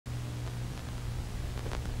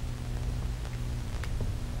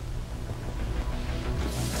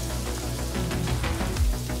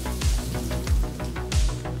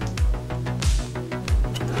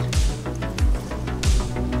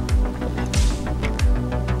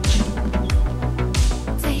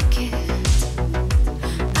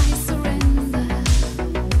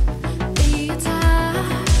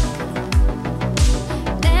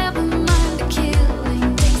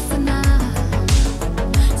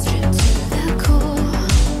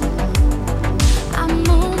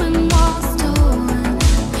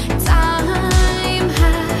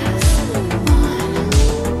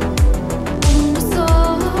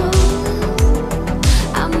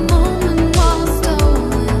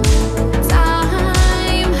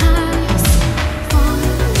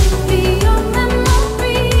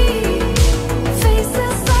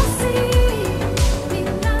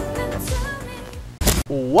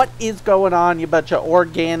is going on, you bunch of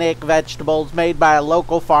organic vegetables made by a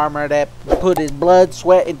local farmer that put his blood,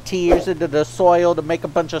 sweat, and tears into the soil to make a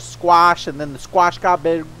bunch of squash, and then the squash got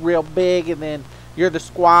big, real big, and then you're the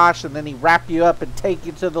squash, and then he wrap you up and take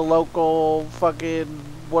you to the local fucking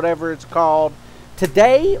whatever it's called.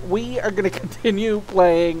 Today, we are going to continue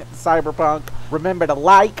playing Cyberpunk. Remember to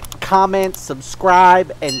like, comment,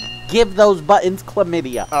 subscribe, and give those buttons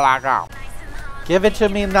chlamydia. Give it to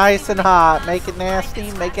me nice and hot. Make it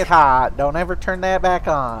nasty, make it hot. Don't ever turn that back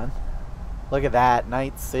on. Look at that.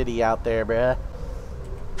 Night City out there, bruh.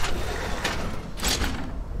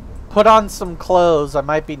 Put on some clothes. I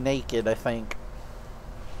might be naked, I think.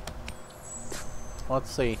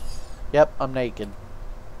 Let's see. Yep, I'm naked.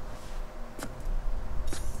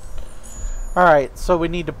 Alright, so we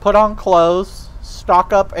need to put on clothes,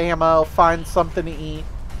 stock up ammo, find something to eat.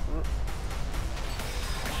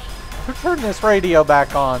 Who turned this radio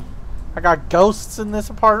back on? I got ghosts in this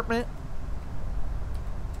apartment?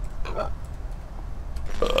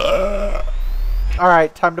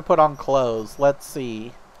 Alright, time to put on clothes. Let's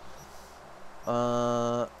see.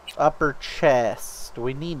 Upper chest.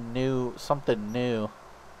 We need something new.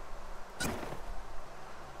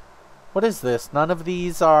 What is this? None of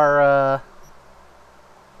these are,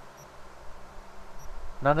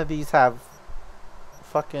 none of these have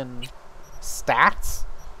fucking stats?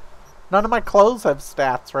 None of my clothes have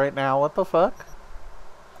stats right now. What the fuck?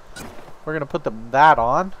 We're gonna put that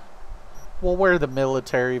on. We'll wear the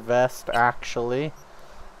military vest, actually.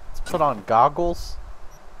 Let's put on goggles.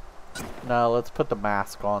 No, let's put the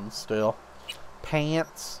mask on still.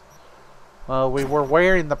 Pants. We were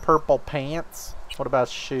wearing the purple pants. What about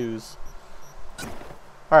shoes?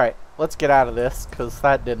 Alright, let's get out of this, because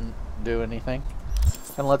that didn't do anything.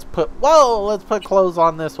 And let's put clothes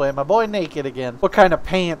on this way. My boy naked again. What kind of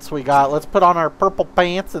pants we got? Let's put on our purple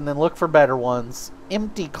pants and then look for better ones.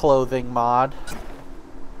 Empty clothing mod.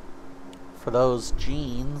 For those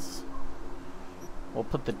jeans. We'll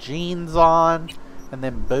put the jeans on. And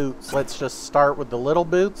then boots. Let's just start with the little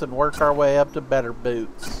boots and work our way up to better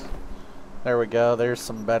boots. There we go. There's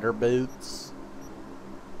some better boots.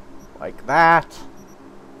 Like that.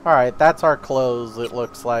 Alright, that's our clothes, it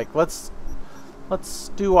looks like. Let's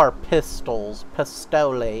do our pistols.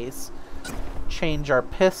 Pistoles. Change our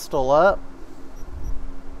pistol up.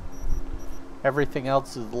 Everything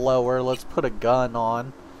else is lower. Let's put a gun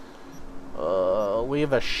on. We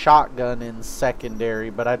have a shotgun in secondary,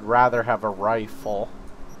 but I'd rather have a rifle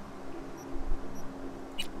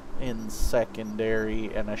in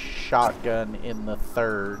secondary and a shotgun in the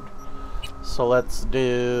third. So let's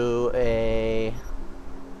do a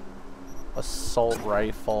assault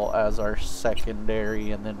rifle as our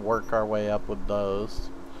secondary and then work our way up with those.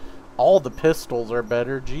 All the pistols are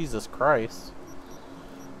better, Jesus Christ.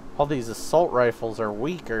 All these assault rifles are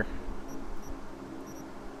weaker.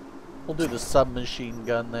 We'll do the submachine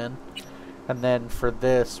gun then. And then for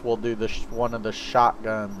this, we'll do one of the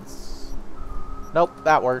shotguns. Nope,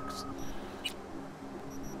 that works.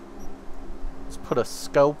 Let's put a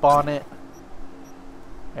scope on it.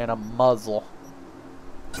 And a muzzle.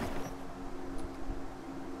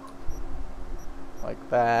 Like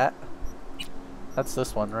that. That's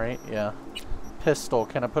this one, right? Yeah. Pistol.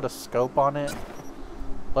 Can I put a scope on it?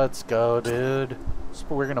 Let's go, dude. So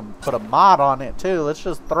we're gonna put a mod on it, too. Let's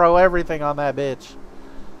just throw everything on that bitch.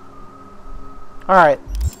 Alright.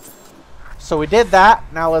 So we did that.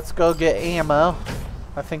 Now let's go get ammo.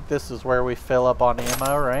 I think this is where we fill up on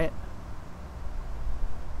ammo, right?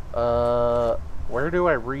 Where do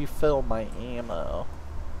I refill my ammo?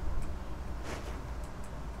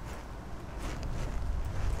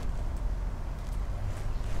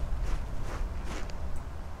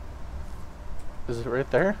 Is it right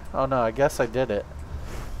there? Oh no, I guess I did it.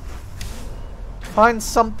 Find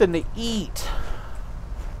something to eat.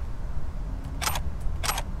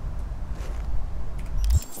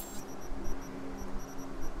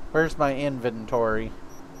 Where's my inventory?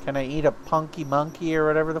 Can I eat a punky monkey or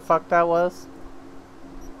whatever the fuck that was?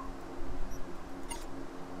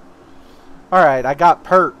 Alright, I got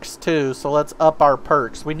perks too, so let's up our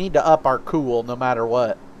perks. We need to up our cool no matter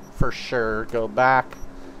what. For sure. Go back.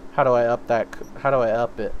 How do I up that? How do I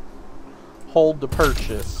up it? Hold to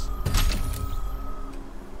purchase.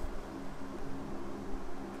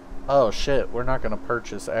 Oh shit, we're not gonna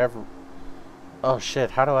purchase every... Oh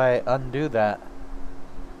shit, how do I undo that?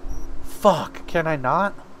 Fuck, can I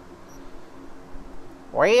not?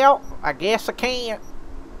 Well, I guess I can't.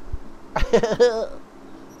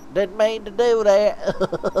 Didn't mean to do that.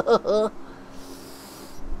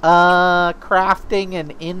 Crafting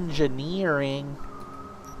and engineering.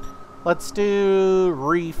 Let's do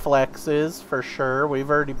reflexes for sure. We've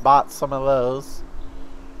already bought some of those.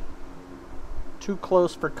 Too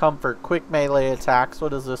close for comfort. Quick melee attacks.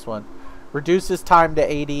 What is this one? Reduces time to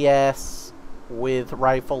ADS with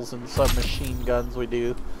rifles and submachine guns we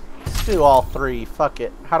do. Let's do all three. Fuck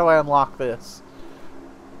it. How do I unlock this?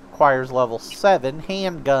 Requires level 7.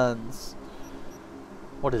 Handguns.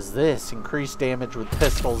 What is this? Increased damage with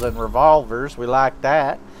pistols and revolvers. We like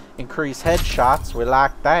that. Increase headshots. We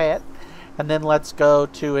like that. And then let's go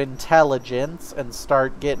to intelligence and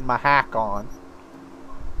start getting my hack on.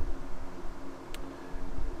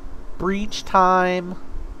 Breach time.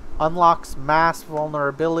 Unlocks mass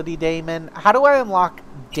vulnerability daemon. How do I unlock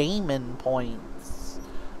daemon points?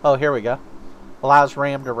 Oh, here we go. Allows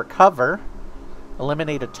RAM to recover.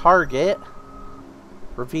 Eliminate a target.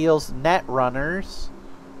 Reveals net runners.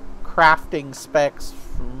 Crafting specs.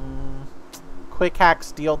 Quick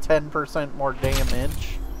hacks deal 10% more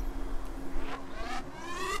damage.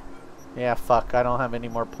 Yeah, fuck. I don't have any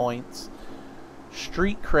more points.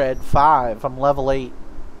 Street cred 5. I'm level 8.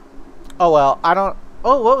 Oh, well. I don't...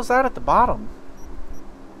 Oh, what was that at the bottom?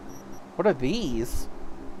 What are these?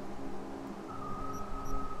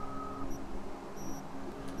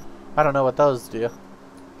 I don't know what those do.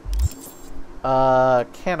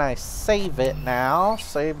 Can I save it now?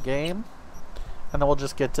 Save game. And then we'll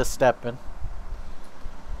just get to stepping.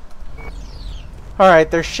 Alright,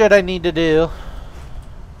 there's shit I need to do.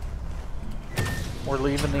 We're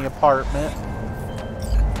leaving the apartment.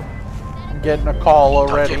 I'm getting a call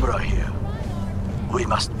already. Here. We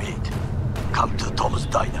must meet. Come to Tom's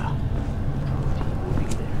Diner.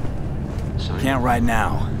 Can't right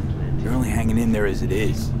now. You're only hanging in there as it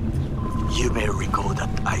is. You may recall that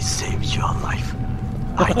I saved your life.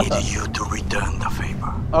 I need you to return the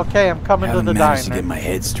favor. Okay, I'm coming to the diner. I haven't managed to diner. get my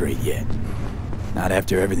head straight yet. Not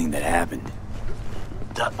after everything that happened.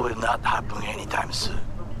 That will not happen anytime soon.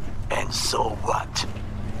 And so what?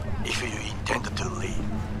 If you intend to leave,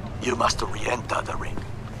 you must re-enter the ring.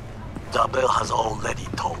 The bell has already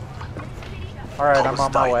tolled. Alright, I'm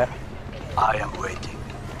on my way. I am waiting.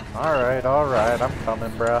 Alright, I'm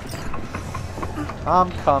coming, bro.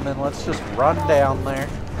 I'm coming. Let's just run down there.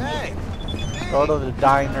 Hey! Go to the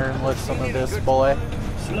diner and listen to this boy.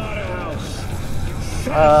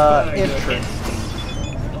 Entrance.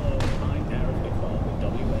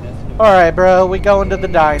 Alright, bro, we go into the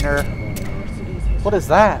diner. What is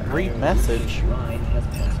that? Read message.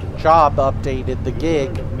 Job updated. The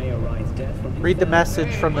gig. Read the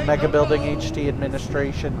message from the Mega Building HT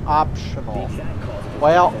administration. Optional.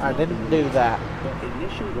 Well, I didn't do that.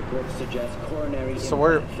 So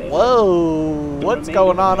we're... Whoa! What's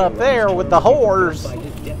going on up there with the whores?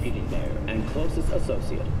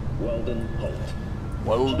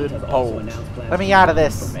 Weldon Holt. Let me out of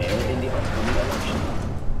this.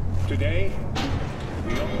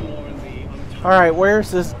 Alright,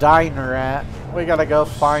 where's this diner at? We gotta go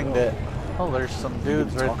find it. Oh, there's some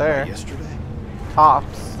dudes right there.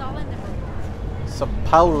 Cops. Some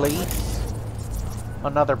police.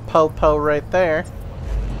 Another po-po right there.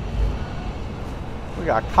 We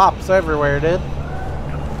got cops everywhere, dude.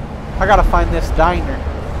 I gotta find this diner.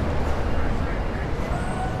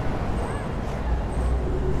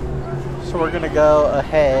 So we're gonna go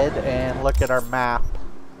ahead and look at our map.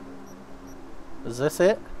 Is this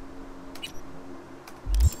it?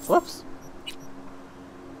 Whoops.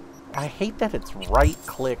 I hate that it's right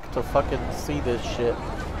click to fucking see this shit.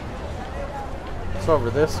 It's over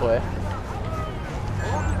this way.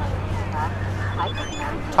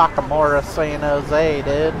 Takamura San Jose,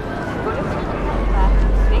 dude.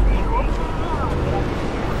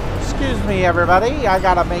 Excuse me, everybody. I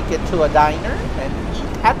gotta make it to a diner and eat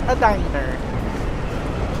at a diner.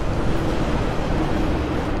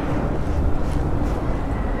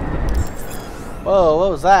 Whoa, what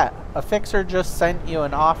was that? A fixer just sent you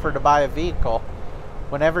an offer to buy a vehicle.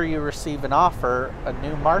 Whenever you receive an offer, a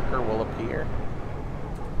new marker will appear.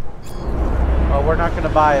 Well, we're not going to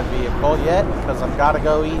buy a vehicle yet, because I've got to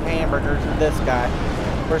go eat hamburgers with this guy.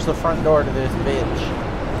 Where's the front door to this bitch?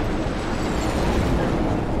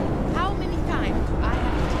 How many times do I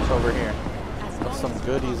have to... It's over here. There's some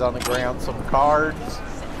goodies on the ground, some cards,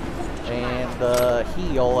 and a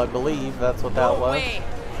heel, I believe. That's what that was.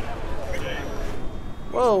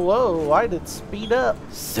 Whoa, whoa, why did it speed up?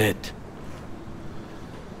 Sit.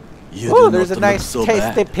 Ooh, there's a nice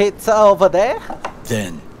tasty pizza over there.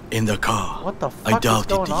 Then, in the car, What the fuck I is doubted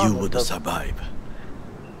going on you with would the... survive.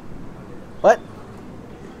 What?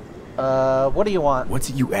 What do you want? What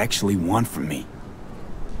do you actually want from me?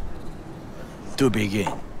 To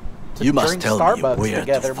begin, To you must drink tell Starbucks me where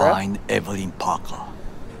together, to bro. find Evelyn Parker.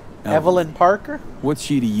 Evelyn Parker? What's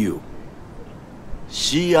she to you?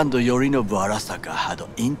 She and Yorinobu Arasaka had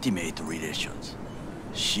intimate relations.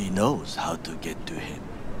 She knows how to get to him.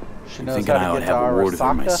 She I'm knows thinking I how ought to to get to have a word with her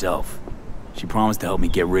Arasaka. myself. She promised to help me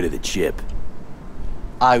get rid of the chip.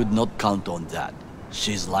 I would not count on that.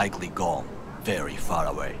 She's likely gone, very far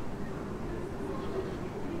away.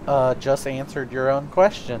 Just answered your own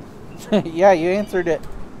question. Yeah, you answered it.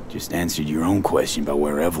 Just answered your own question about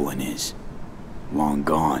where Evelyn is. Long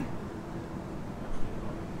gone.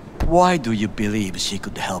 Why do you believe she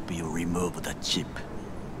could help you remove the chip?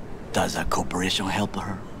 Does a corporation help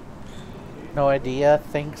her? No idea.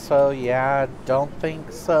 Think so. Yeah. Don't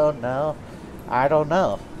think so. No. I don't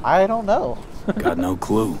know. I don't know. Got no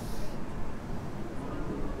clue.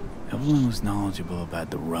 Evelyn was knowledgeable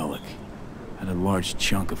about the relic. Had a large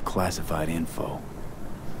chunk of classified info.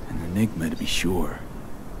 An enigma to be sure.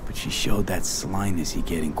 But she showed that slyness you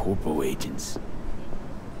get in corpo agents.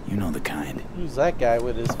 You know the kind. Who's that guy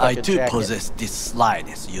with his fucking I too jacket? possess this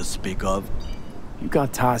slyness you speak of. You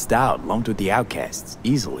got tossed out, lumped with the outcasts,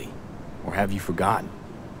 easily. Or have you forgotten?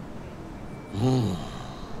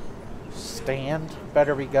 Stand.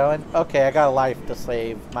 Better be going. Okay, I got a life to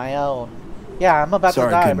save. My own. Yeah, I'm about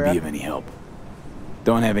Sorry to I die, couldn't bro. be of any help.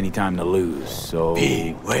 Don't have any time to lose, so...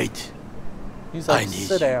 P, wait. He's like, I need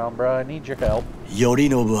sit you. down, bro. I need your help.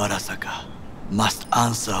 Yorinobu Arasaka must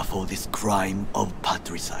answer for this crime of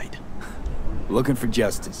patricide. Looking for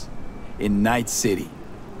justice. In Night City.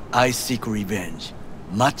 I seek revenge,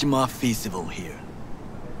 much more feasible here.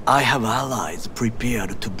 I have allies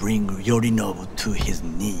prepared to bring Yorinobu to his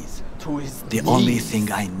knees. To his The only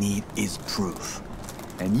thing I need is proof.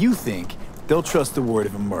 And you think they'll trust the word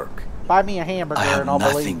of a merc. Buy me a hamburger I have and I'll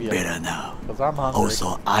nothing believe you. better now. Because I'm hungry.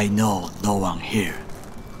 Also, I know no one here.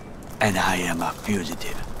 And I am a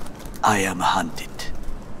fugitive. I am hunted.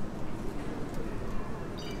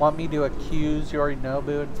 Want me to accuse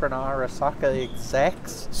Yorinobu in front of Arasaka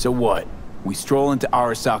execs? So what? We stroll into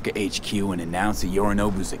Arasaka HQ and announce that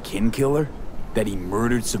Yorinobu's a kin killer? That he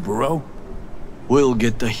murdered Saburo? We'll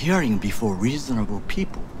get the hearing before reasonable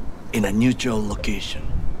people in a neutral location.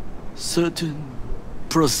 Certain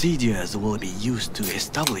procedures will be used to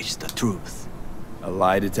establish the truth. A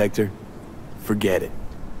lie detector? Forget it.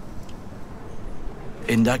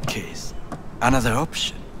 In that case, another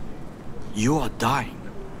option. You are dying.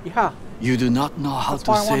 Yeah. You do not know how That's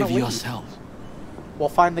why to I wanna save leave. yourself. We'll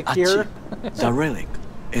find the A cure. chip, the relic,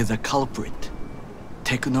 is a culprit.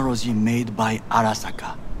 Technology made by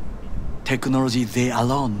Arasaka. Technology they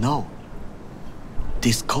alone know.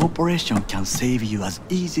 This corporation can save you as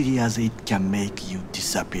easily as it can make you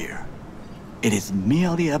disappear. It is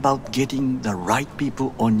merely about getting the right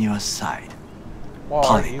people on your side. Well,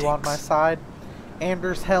 are you on Politics. my side?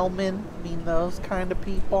 Anders Hellman? Mean those kind of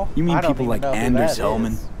people? You mean I don't people even like know who Anders that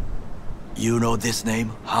Hellman? is. You know this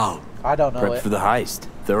name? How? I don't know Prepped it. for the heist,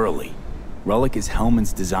 thoroughly. Relic is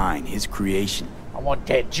Hellman's design, his creation. I want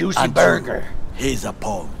that juicy And burger. he's a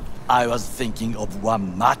pawn. I was thinking of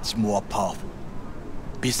one much more powerful.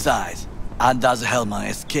 Besides, Anders Hellman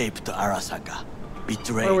escaped to Arasaka.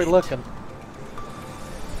 Betrayed Where are we it. looking?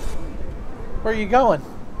 Where are you going?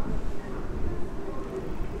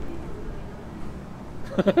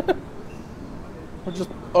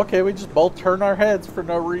 We just both turn our heads for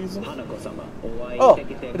no reason. Oh,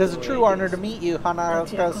 it is a true honor to meet you,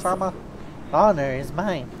 Hanako-sama. Honor is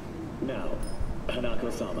mine. Now,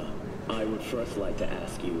 Hanako-sama, I would first like to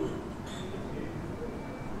ask you...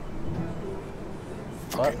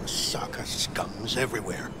 Fucking Saka scums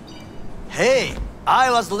everywhere. Hey,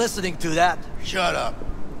 I was listening to that. Shut up.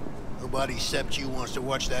 Nobody except you wants to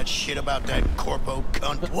watch that shit about that corpo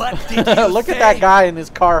cunt. What did you Look say? at that guy in his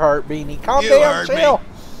Carhartt beanie. Calm You down, heard me. chill.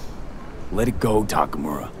 Let it go,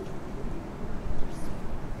 Takamura.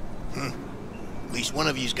 At least one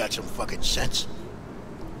of you's got some fucking sense.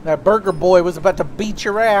 That burger boy was about to beat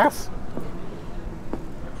your ass.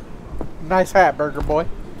 Nice hat, burger boy.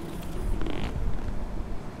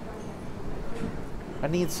 I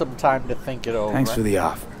need some time to think it over. Thanks for the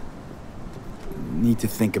offer. Need to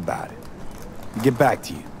think about it. Get back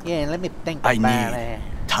to you. Yeah, let me think I about need it.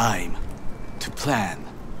 time to plan,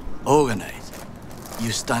 organize.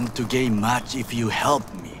 You stand to gain much if you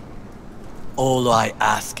help me. All I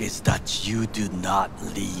ask is that you do not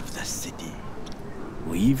leave the city.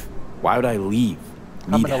 Leave? Why would I leave?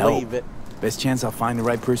 I'm Need gonna help. leave it. Best chance I'll find the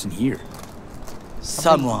right person here.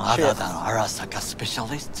 Someone other shit. than Arasaka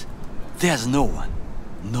specialist? There's no one.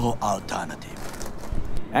 No alternative.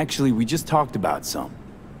 Actually, we just talked about some.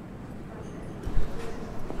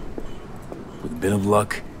 With a bit of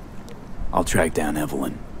luck, I'll track down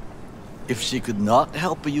Evelyn. If she could not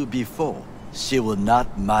help you before, she will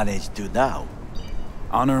not manage to now.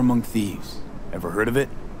 Honor among thieves. Ever heard of it?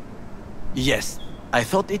 Yes, I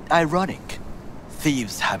thought it ironic.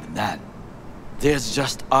 Thieves have none. There's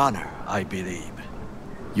just honor, I believe.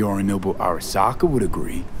 Yorinobu Arasaka would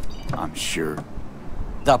agree, I'm sure.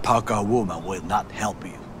 The Parker woman will not help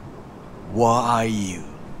you. What are you?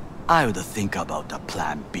 I would think about a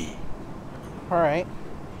plan B. Alright.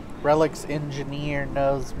 Relic's engineer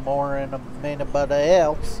knows more than anybody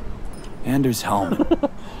else. Anders Hellman.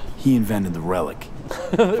 He invented the relic.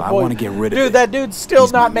 If I want to get rid of it... Dude, that dude's still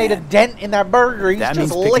he's my not made a man. dent in that burger. He's That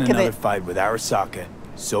just means picking licking another it. fight with Arasaka.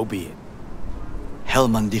 So be it.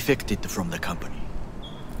 Hellman defected from the company.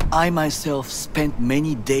 I myself spent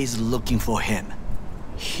many days looking for him.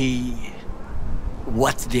 He...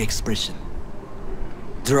 What's the expression?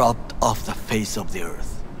 Dropped off the face of the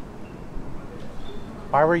earth.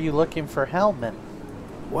 Why were you looking for Hellman?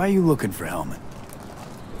 Why are you looking for Hellman?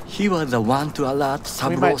 He was the one to alert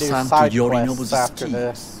We might do Saburo-san to side Yorinobu's quests after schemes.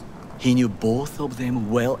 this. He knew both of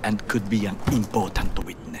them well and could be an important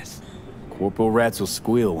witness. Corporal rats will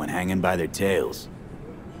squeal when hanging by their tails.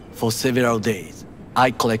 For several days,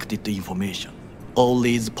 I collected the information. All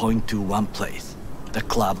leads point to one place, the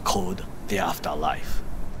club called the Afterlife.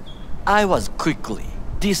 I was quickly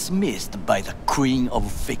dismissed by the queen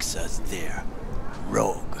of fixers there,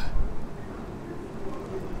 Rogue.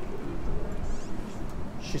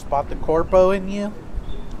 She spot the corpo in you?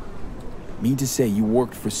 Mean to say you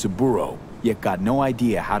worked for Saburo, yet got no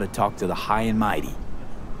idea how to talk to the high and mighty.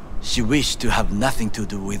 She wished to have nothing to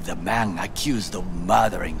do with the man accused of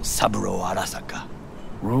murdering Saburo Arasaka.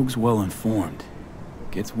 Rogue's well informed.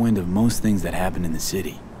 Gets wind of most things that happen in the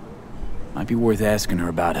city. Might be worth asking her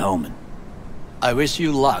about Hellman. I wish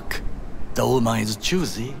you luck. The woman is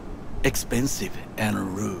choosy, expensive,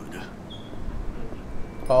 and rude.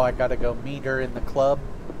 Oh, I gotta go meet her in the club.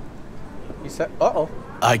 You said, uh-oh.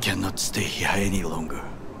 I cannot stay here any longer.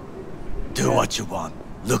 Do what you want.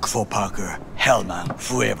 Look for Parker, Hellman,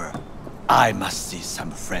 whoever. I must see some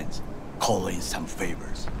friends, call in some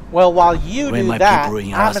favors. Well, while you When do my that, people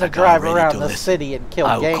in I'm gonna Arasaka drive are ready around to the listen, city and kill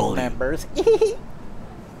I will gang call you. members.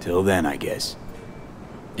 Till then, I guess.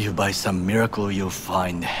 If by some miracle you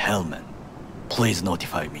find Hellman, please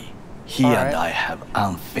notify me. He All and right. I have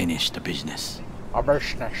unfinished business. A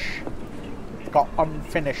business. It's got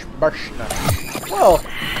unfinished business. Whoa,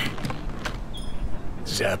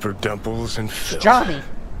 Zapper dumples and filth. Johnny.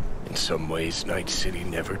 In some ways, Night City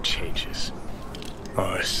never changes.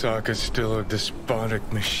 Arasaka's still a despotic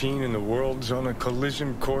machine and the world's on a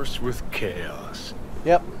collision course with chaos.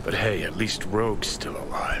 Yep. But hey, at least Rogue's still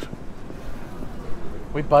alive.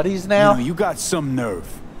 We buddies now? You know, you got some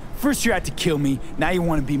nerve. First you had to kill me, now you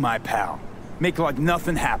want to be my pal. Make like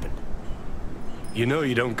nothing happened. You know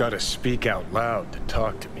you don't gotta speak out loud to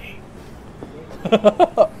talk to me.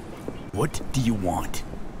 What do you want?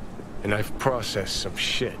 And I've processed some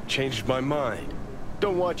shit, changed my mind.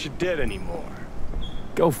 Don't want you dead anymore.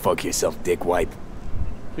 Go fuck yourself, dickwipe.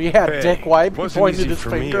 Yeah, Hey, dick wipe. He wasn't pointed easy his for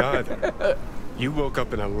finger. me either. You woke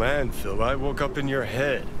up in a landfill, I woke up in your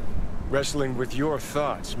head. Wrestling with your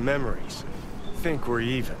thoughts, memories. Think we're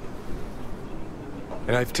even.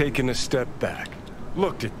 And I've taken a step back,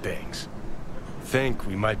 looked at things. Think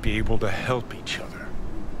we might be able to help each other.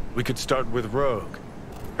 We could start with Rogue.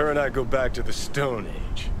 Her and I go back to the Stone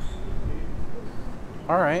Age.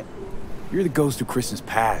 Alright. You're the ghost of Christmas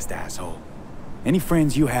past, asshole. Any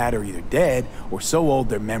friends you had are either dead or so old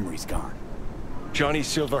their memory's gone. Johnny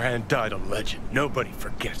Silverhand died a legend. Nobody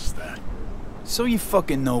forgets that. So you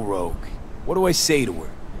fucking know Rogue. What do I say to her?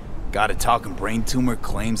 Got a talking brain tumor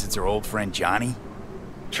claims it's her old friend Johnny?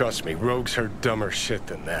 Trust me, Rogue's heard dumber shit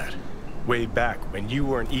than that. Way back when you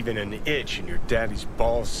weren't even an itch in your daddy's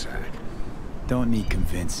ball sack. Don't need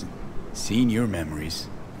convincing. Seeing your memories,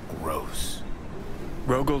 gross.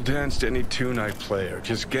 Rogue will dance to any tune I play her.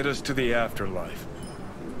 Just get us to the afterlife.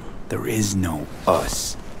 There is no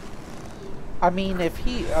us. I mean, if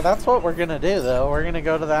he... that's what we're gonna do, though. We're gonna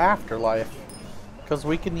go to the afterlife. Because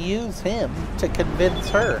we can use him to convince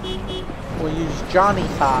her. We'll use Johnny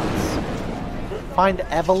Tots. Find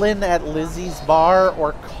Evelyn at Lizzie's bar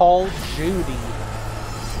or call Judy.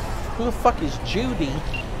 Who the fuck is Judy?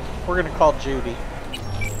 We're gonna call Judy.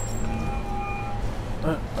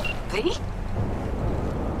 Lee?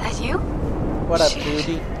 That you? What up, Shit.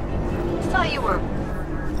 Judy? Thought you were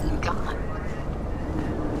gone.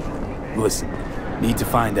 Listen, need to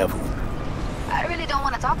find Evelyn. I really don't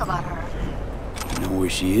want to talk about her. You know where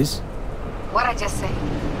she is? What I just say?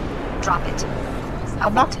 Drop it.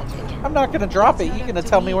 I'm not gonna drop it. You're gonna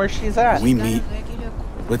tell me where she's at. We meet.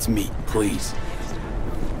 Let's meet, please.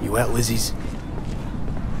 You at Lizzie's?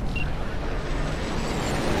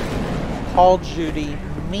 Call Judy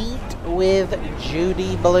Meet with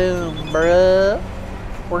Judy Bloom, bruh.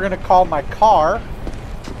 We're gonna call my car.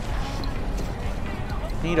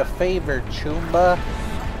 Need a favor, Choomba.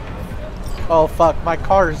 Oh fuck, my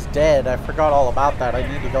car's dead. I forgot all about that. I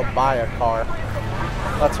need to go buy a car.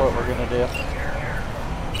 That's what we're gonna do.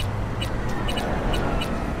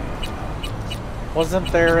 Wasn't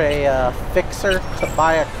there a fixer to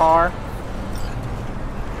buy a car?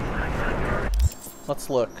 Let's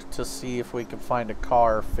look to see if we can find a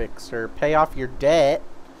car fixer. Pay off your debt.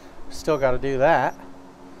 Still gotta do that.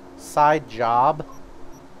 Side job.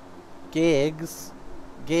 Gigs.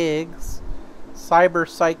 Cyber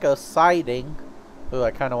Psycho Siding. Ooh,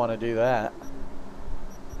 I kinda wanna do that.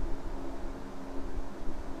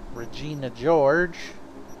 Regina George.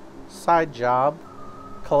 Side job.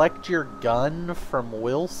 Collect your gun from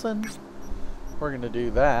Wilson. We're gonna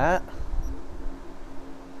do that.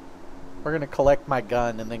 We're gonna collect my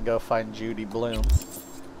gun and then go find Judy Bloom.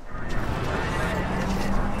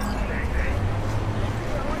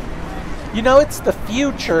 You know, it's the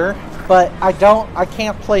future, but I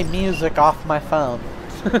can't play music off my phone.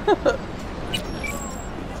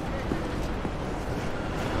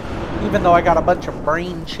 Even though I got a bunch of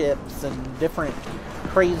brain chips and different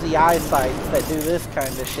crazy eyesights that do this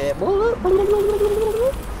kind of shit.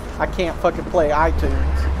 I can't fucking play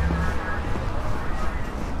iTunes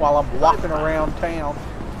while I'm walking around town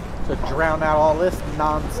to drown out all this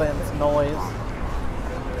nonsense noise.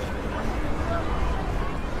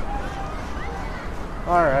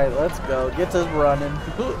 Alright, let's go. Get this running.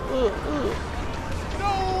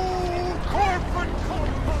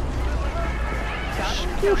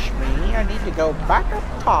 Excuse me, I need to go back up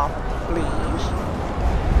top, please,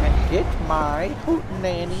 and get my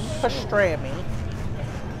hootenanny pastrami.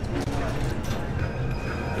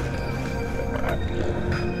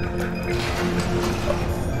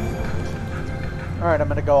 Alright, I'm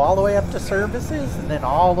gonna go all the way up to services and then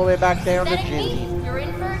all the way back down to Judy. You're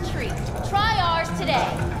in for a treat. Try ours today.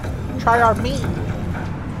 Try our meat.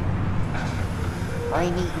 I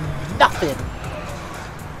ain't eating nothing.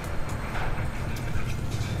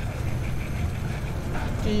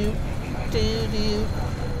 Do.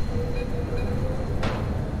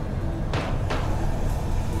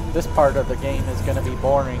 This part of the game is going to be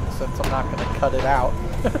boring since I'm not going to cut it out.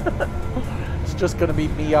 It's just going to be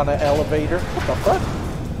me on an elevator. What the fuck?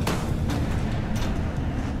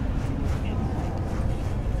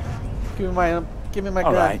 Give me my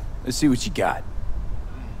gun. All right, let's see what you got.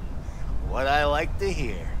 What I like to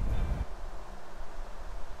hear.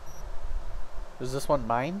 Is this one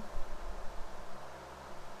mine?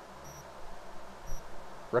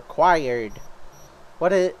 Required.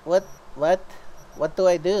 What do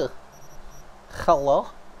I do? Hello?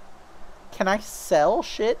 Can I sell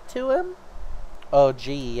shit to him? Oh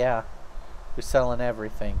gee, yeah. You're selling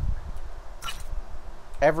everything.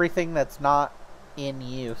 Everything that's not in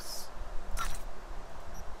use.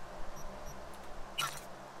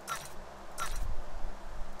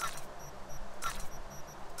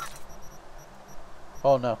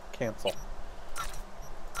 Oh no, cancel.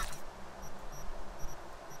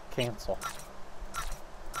 Cancel.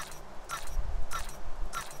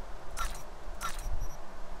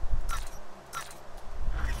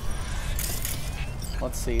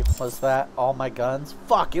 Let's see, was that all my guns?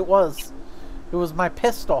 Fuck, it was! It was my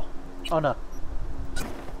pistol! Oh no.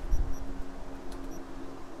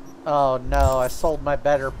 Oh no, I sold my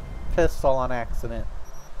better pistol on accident.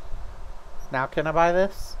 Now can I buy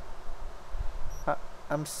this?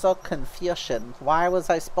 I'm so confused. Why was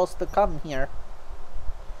I supposed to come here?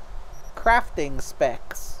 Crafting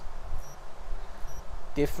specs.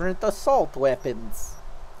 Different assault weapons.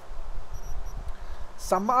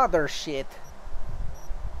 Some other shit.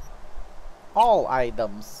 All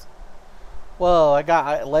items. Whoa, I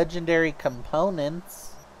got legendary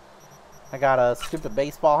components. I got a stupid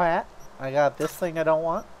baseball hat. I got this thing I don't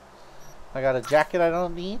want. I got a jacket I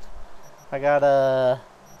don't need. I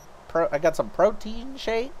got some protein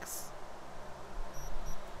shakes.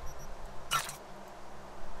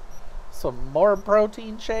 Some more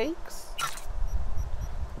protein shakes.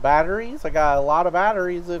 Batteries. I got a lot of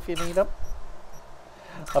batteries if you need them.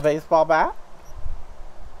 A baseball bat.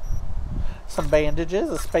 Some bandages.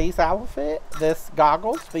 A space outfit. This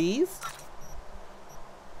goggles. These.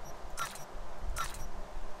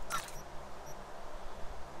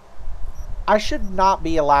 I should not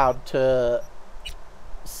be allowed to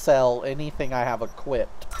sell anything I have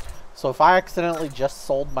equipped. So if I accidentally just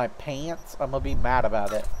sold my pants, I'm gonna be mad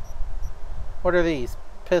about it. What are these?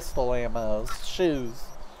 Pistol ammos. Shoes.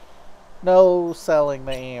 No selling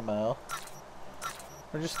the ammo.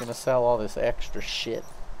 We're just gonna sell all this extra shit.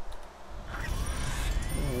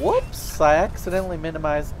 Whoops, I accidentally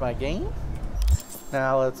minimized my game.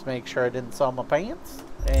 Now let's make sure I didn't sell my pants.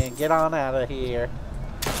 And get on out of here.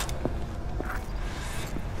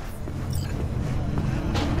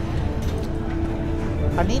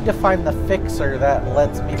 I need to find the fixer that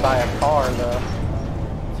lets me buy a car, though.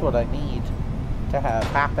 That's what I need to have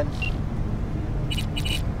happen.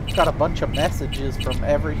 Got a bunch of messages from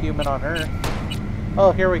every human on Earth.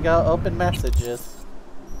 Oh, here we go. Open messages.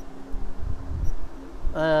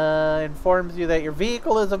 Informs you that your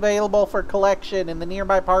vehicle is available for collection in the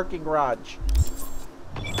nearby parking garage.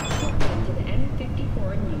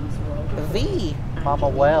 V. Mama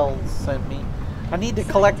Wells sent me. I need to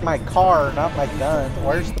collect my car, not my gun.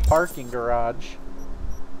 Where's the parking garage?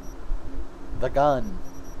 The gun.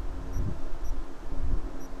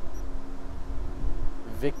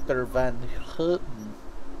 Victor Van Houten.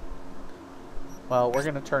 Well, we're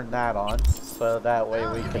going to turn that on, so that way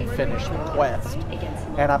we can finish the quest.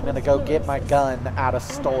 And I'm going to go get my gun out of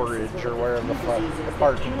storage, or wherever the fuck, the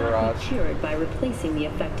parking garage. Cured by replacing the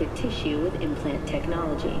affected tissue with implant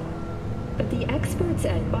technology. But the experts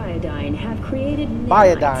at Biodyne have created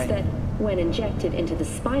nanites that, when injected into the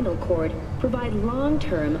spinal cord, provide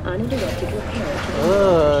long-term uninterrupted repair to the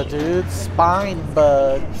ugh, dude, spine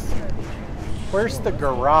bugs. Where's the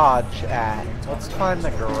garage at? Let's find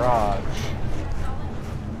the garage.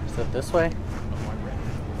 Is it this way?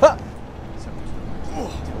 Huh!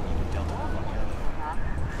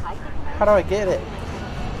 How do I get it?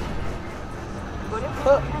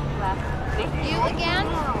 Huh. You again?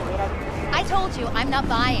 I told you, I'm not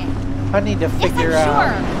buying. I need to figure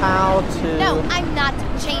out how to... No, I'm not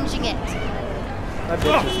changing it. That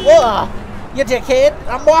bitch is... Whoa! You dickhead!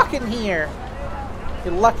 I'm walking here!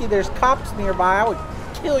 You're lucky there's cops nearby. I would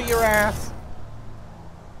kill your ass.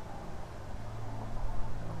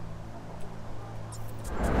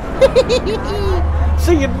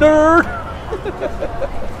 See you, nerd!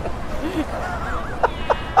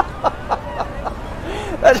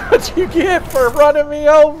 That's what you get for running me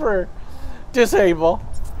over. Disable.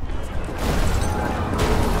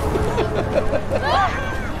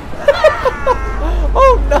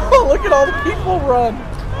 Oh no, look at all the people run.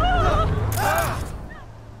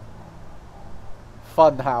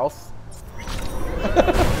 Fun house.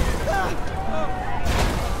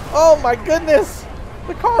 Oh my goodness.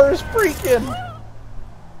 The car is freaking.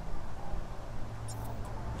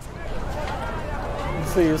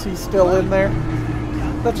 Let's see, is he still in there?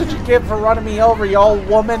 That's what you get for running me over, you old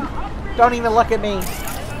woman. Don't even look at me.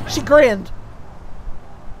 She grinned.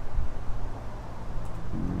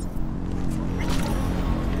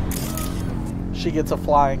 She gets a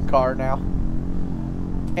flying car now.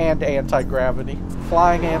 And anti-gravity.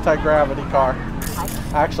 Flying anti-gravity car.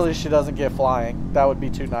 Actually, she doesn't get flying. That would be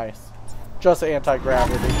too nice. Just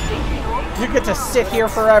anti-gravity. You get to sit here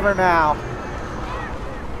forever now.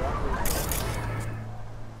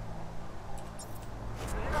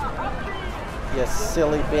 You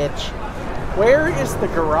silly bitch. Where is the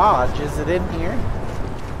garage? Is it in here?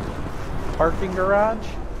 Parking garage?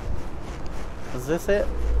 Is this it?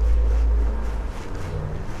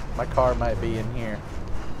 My car might be in here.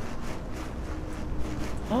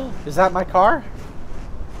 Is that my car?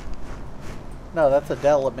 No, that's a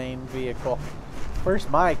Delamain vehicle. Where's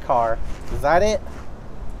my car? Is that it?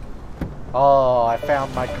 Oh, I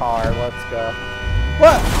found my car. Let's go.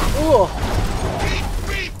 What? Ooh.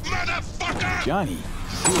 Johnny,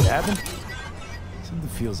 see what happened? Something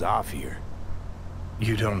feels off here.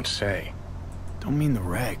 You don't say. Don't mean the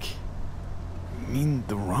wreck. I mean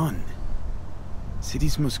the run.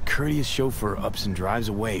 City's most courteous chauffeur ups and drives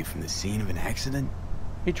away from the scene of an accident.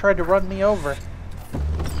 He tried to run me over.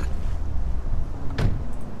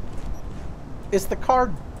 Is the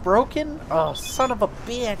car broken? Oh, son of a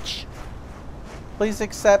bitch. Please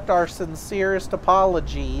accept our sincerest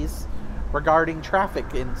apologies regarding traffic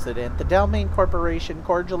incident. The Delamain Corporation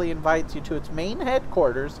cordially invites you to its main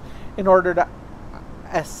headquarters in order to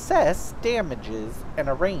assess damages and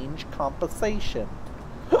arrange compensation.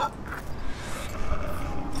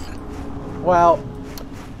 Well,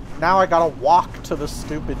 now I gotta walk to the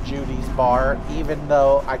stupid Judy's bar, even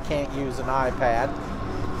though I can't use an iPad.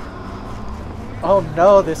 Oh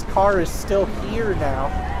no, this car is still here now.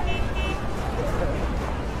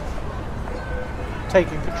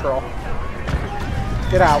 Taking control.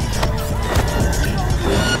 Get out.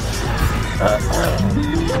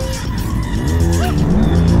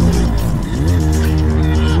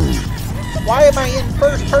 Why am I in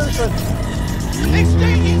first person?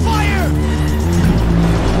 Exchanging fire!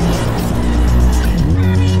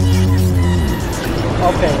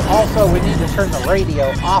 Okay, also we need to turn the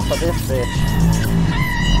radio off of this bitch.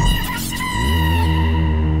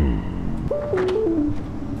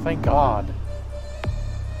 Thank God.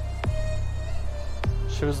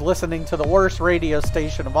 She was listening to the worst radio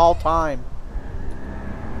station of all time.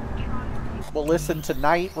 We'll listen to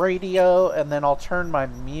night radio, and then I'll turn my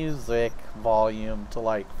music volume to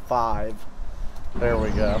like 5. There we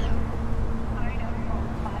go.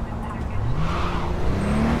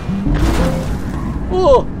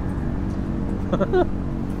 Ooh!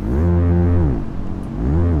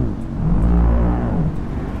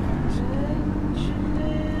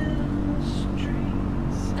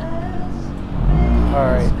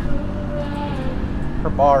 Alright. Her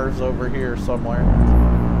bar's over here somewhere.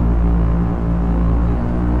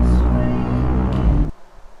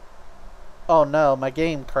 Oh no, my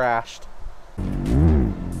game crashed.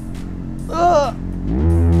 Ugh!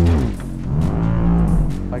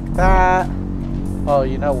 Like that. Oh,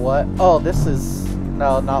 you know what? Oh, this is...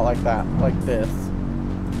 No, not like that. Like this.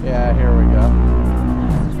 Yeah, here we go.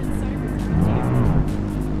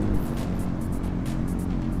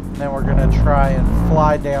 Then we're gonna try and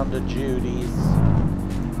fly down to Judy's.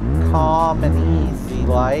 Calm and easy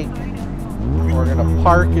like. We're gonna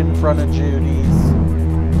park in front of Judy's.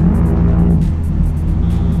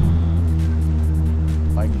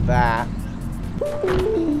 Like that.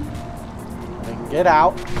 And get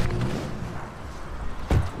out.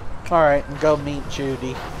 Alright, and go meet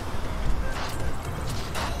Judy.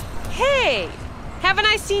 Hey! Haven't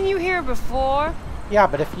I seen you here before? Yeah,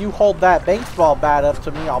 but if you hold that baseball bat up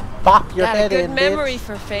to me, I'll bop your head in, Got a good memory bitch.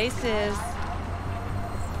 for faces.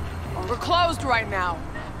 We're closed right now.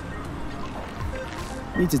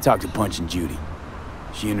 Need to talk to Punch and Judy.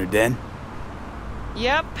 She in her den?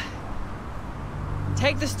 Yep.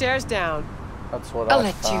 Take the stairs down. That's what I'll I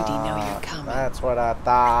let thought. Judy know you're coming. That's what I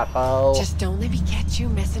thought, ho. Just don't let me catch you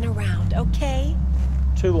messing around, okay?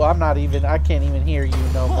 Two, I can't even hear you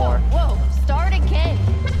no more. Whoa, start again.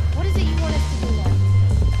 What is it you want us to do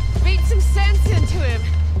now? Beat some sense into him.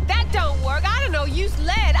 That don't work. I don't know, use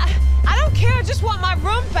lead. I don't care, I just want my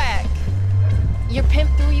room back. Your pimp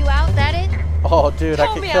threw you out, that it? Oh, dude, I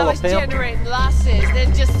could kill a Told pimp. me I was generating losses,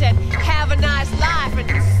 then just said, have a nice life,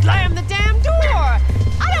 and slammed the damn door.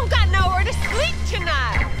 I don't got nowhere to sleep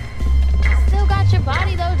tonight. Still got your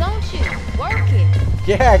body though, don't you? Work it.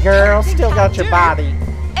 Yeah, girl, still got your body.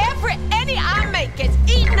 Every any I make gets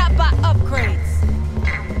eaten up by upgrades.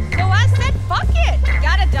 So I said, fuck it.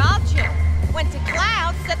 Got a dodge you. Went to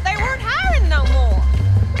Cloud, said they weren't hiring no more.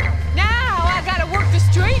 Now I gotta work the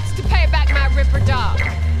streets to pay back my ripper dog.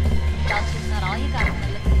 Dodge's not all you got on the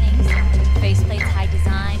little things. Faceplates, high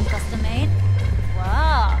design, custom made.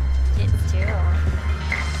 Wow, kids too.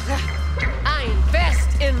 I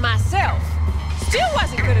invest in myself. Still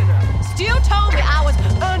wasn't good enough. Still told me I was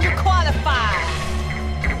underqualified.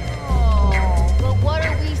 Oh, but what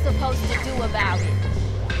are we supposed to do about it?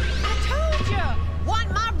 I told you,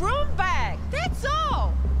 want my room back. That's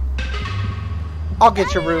all. I'll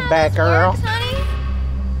get your room back, girl. Works,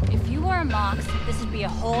 honey? If you were a Mox, this would be a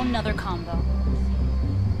whole nother combo.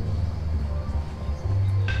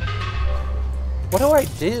 What do I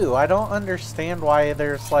do? I don't understand why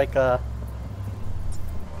there's like a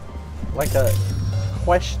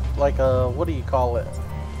question, what do you call it?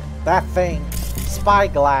 That thing,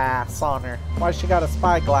 spyglass on her. Why she got a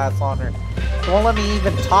spyglass on her? It won't let me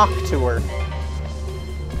even talk to her.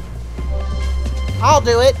 I'll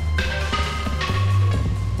do it.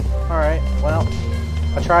 Alright, well,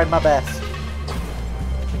 I tried my best.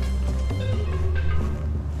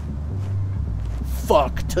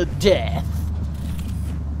 Fuck to death.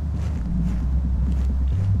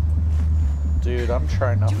 Dude, I'm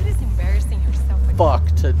trying to Judy's embarrassing herself again.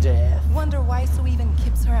 fuck to death. Wonder why Sue even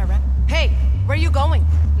keeps her around. Hey, where you going?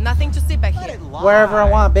 Nothing to see back here. Wherever I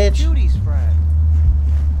want, bitch. Judy's friend.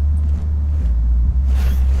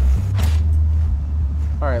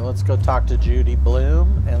 Alright, let's go talk to Judy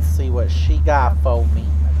Bloom and see what she got for me.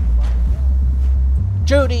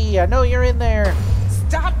 Judy, I know you're in there.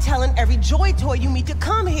 Stop telling every Joy Toy you meet to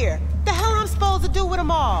come here. The hell I'm supposed to do with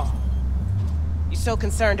them all? You so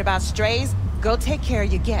concerned about strays? Go take care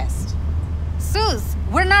of your guest. Sus,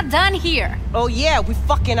 we're not done here. Oh yeah, we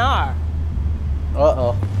fucking are.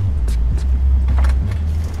 Uh-oh.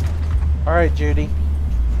 Alright, Judy.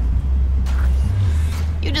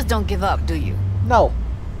 You just don't give up, do you? No.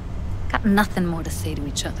 Got nothing more to say to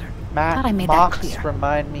each other. Matt, Thought I made Mox that clear.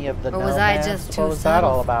 remind me of the Or was I Nomads. just too What was that subtle?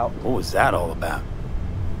 all about? What was that all about?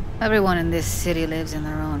 Everyone in this city lives in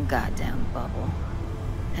their own goddamn bubble.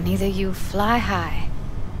 And either you fly high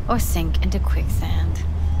or sink into quicksand.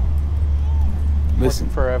 Listen,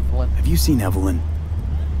 for Evelyn. Have you seen Evelyn?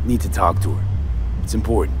 Need to talk to her. It's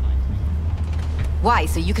important. Why?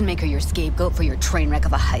 So you can make her your scapegoat for your train wreck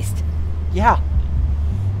of a heist? Yeah.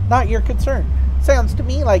 Not your concern. Sounds to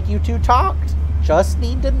me like you two talked. Just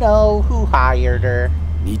need to know who hired her.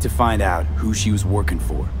 Need to find out who she was working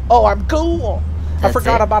for. Oh, I'm cool. I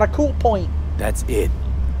forgot it? about a cool point. That's it.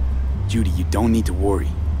 Judy, you don't need to worry.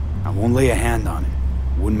 I won't lay a hand on it.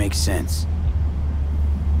 Wouldn't make sense.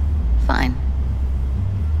 Fine.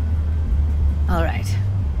 All right.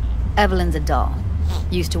 Evelyn's a doll.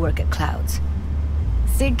 Used to work at Clouds.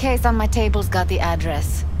 Sig case on my table's got the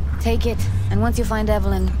address. Take it, and once you find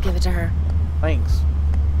Evelyn, give it to her. Thanks.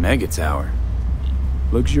 Mega tower.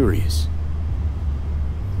 Luxurious.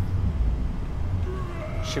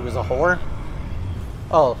 She was a whore?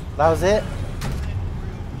 Oh, that was it?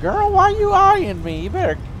 Girl, why you eyeing me? You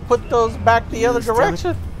better put those back the other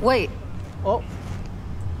direction. Wait. Oh.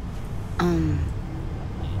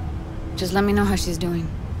 Just let me know how she's doing.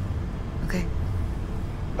 Okay?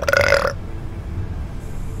 I'll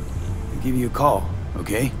give you a call,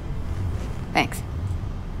 okay? Thanks.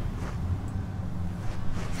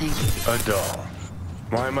 Thank you. A doll.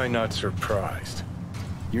 Why am I not surprised?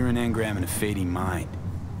 You're an engram and a fading mind.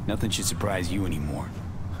 Nothing should surprise you anymore.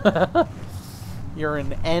 You're an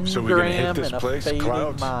engram So we're gonna hit this and a place, fading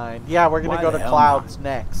Clouds? mind. Yeah, we're gonna Why go the to hell Clouds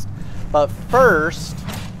next. But first,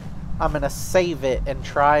 I'm gonna save it and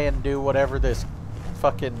try and do whatever this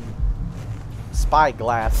fucking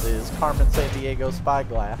spyglass is. Carmen Sandiego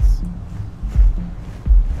spyglass.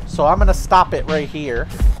 So I'm gonna stop it right here.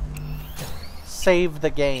 Save the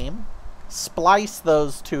game. Splice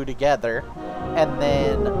those two together. And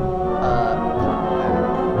then